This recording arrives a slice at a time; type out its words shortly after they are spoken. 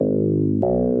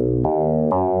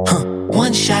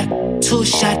One shot, two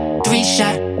shot, three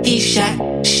shot, he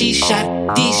shot, she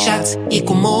shot. These shots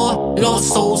equal more lost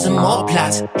souls and more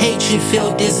plots. Hatred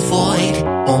filled this void.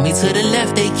 On me to the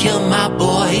left, they killed my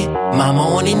boy. Mama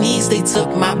on her knees, they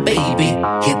took my baby.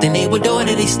 Hit the neighbor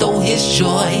daughter, they stole his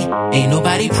joy. Ain't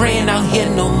nobody praying out here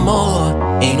no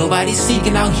more. Ain't nobody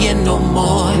seeking out here no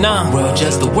more. Nah. World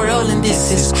just the world and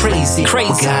this is crazy.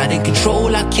 With God in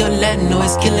control, I kill that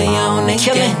noise. Killing your own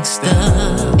gangster.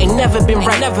 Ain't never been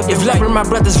right. If loving my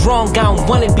brother's wrong, I don't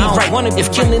wanna be right.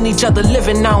 If killing each other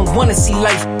living, I don't wanna see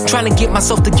life. Trying to get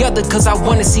myself together cause I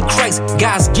wanna see Christ.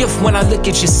 God's gift when I look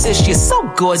at your sis, you're so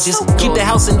gorgeous. Keep the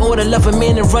house in order, love a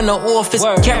man and run the office.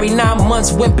 Carried 9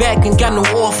 months, went back and got no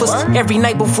offers. Every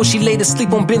night before she laid to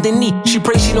sleep on bended knee, she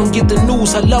prays she don't get the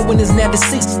news. Her loved one is now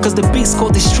deceased. Cause the beast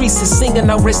called the streets is singing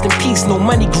out rest in peace. No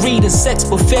money, greed, and sex,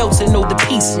 but failed to know the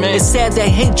peace. It's sad that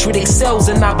hatred excels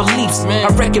in our beliefs. I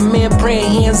recommend praying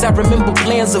hands. I remember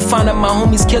plans of finding my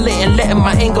homies killer and letting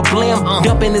my anger blam.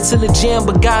 Dumping into the jam,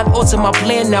 but God altered my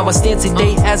plan. Now I stand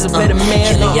today as a better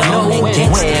man. Killing your own ain't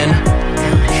gangster.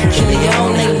 Killing your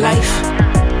own ain't life.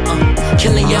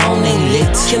 Killing your own ain't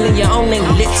lit. Killing your own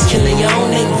ain't lit. Killing your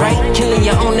own ain't right. Killing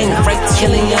your own ain't right.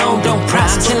 Killing your own don't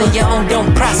prosper. Killing your own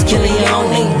don't prosper. Killing your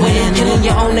own ain't winning. Killing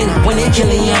your own ain't winning.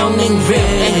 Killing your own ain't real.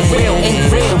 Ain't real,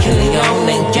 ain't real. Killing your own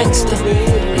ain't gangster.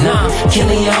 Nah,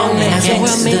 killing your own ain't gangster. As the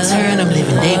world may turn, I'm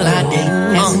living day by day.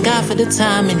 Asking God for the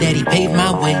time and that He paved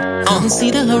my way. Couldn't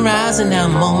see the horizon, now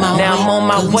I'm on my way. Now I'm on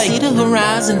my way. Couldn't see the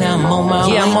horizon, now I'm on my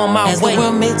way. Yeah, I'm on my way. As the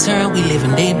world may turn, we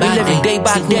living day by day.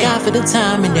 Seeking God for the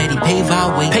time and that He pave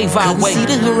our way. Couldn't see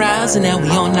the horizon, now we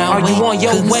on our way. Are you on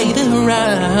your way? Couldn't see the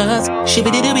horizon.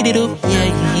 Shibby-dibby-doo,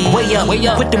 yeah. Way up, way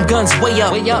up. Put them guns way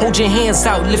up. Hold your hands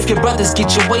out, lift your brothers,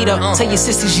 get your weight up. Tell your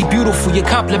sisters you beautiful, your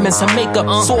compliments and makeup.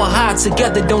 Soar high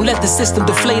together, don't let the system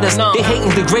deflate us. They hate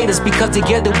and degrade us because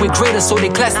together we're greater. So they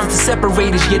class us to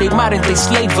separate us, yeah they modern, they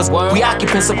slave us. We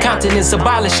occupants of continents,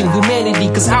 abolishing humanity.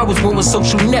 Cause ours when a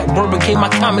social network became my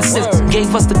common sense.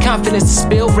 Gave us the confidence to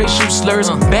spill racial slurs.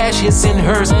 Bash hits in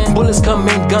hers, bullets come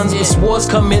in guns, but swords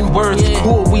come in words.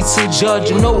 Who are we to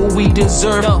judge? Know what we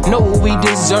deserve, know what we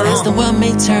deserve. As the world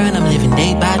may turn, I'm living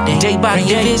day by day. Day by Bring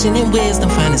day. your vision and wisdom,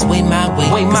 find its way my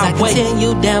way. Way my Cause I way. can tell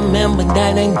you down, man, but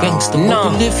that ain't gangster. No.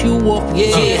 But if you walk,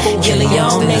 Yeah. killing your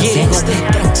own ain't gangster.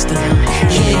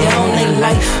 Killing your own ain't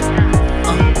life.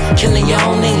 Killing your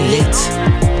own ain't lit.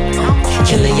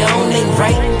 Killing your own ain't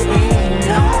right.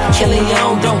 Killing your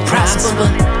own don't prosper.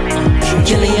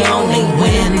 Killing your own ain't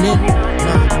winning.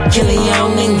 Killing your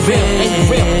own ain't real.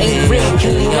 Ain't real.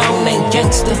 Killing your own ain't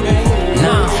gangster.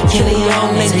 Nah, killing your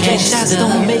own ain't gangster. Shots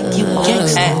don't make you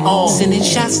gangster at all. Sending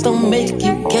shots don't make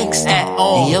you gangster At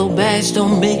all. And your badge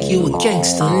don't make you a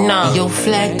gangster. Nah. And your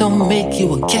flag don't make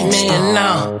you a gangster. Man,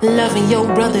 nah. Loving your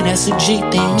brother, that's a G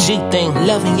thing. G thing.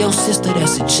 Loving your sister,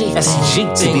 that's a G thing. That's a G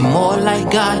To thing. be more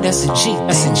like God, that's a G thing.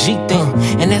 That's a G thing.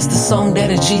 And that's the song that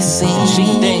a G sings. G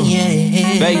thing.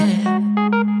 Yeah. Baby.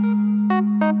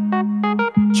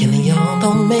 Killing your own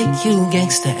don't make you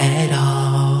gangster at all.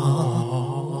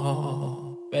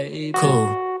 Baby.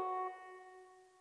 Cool.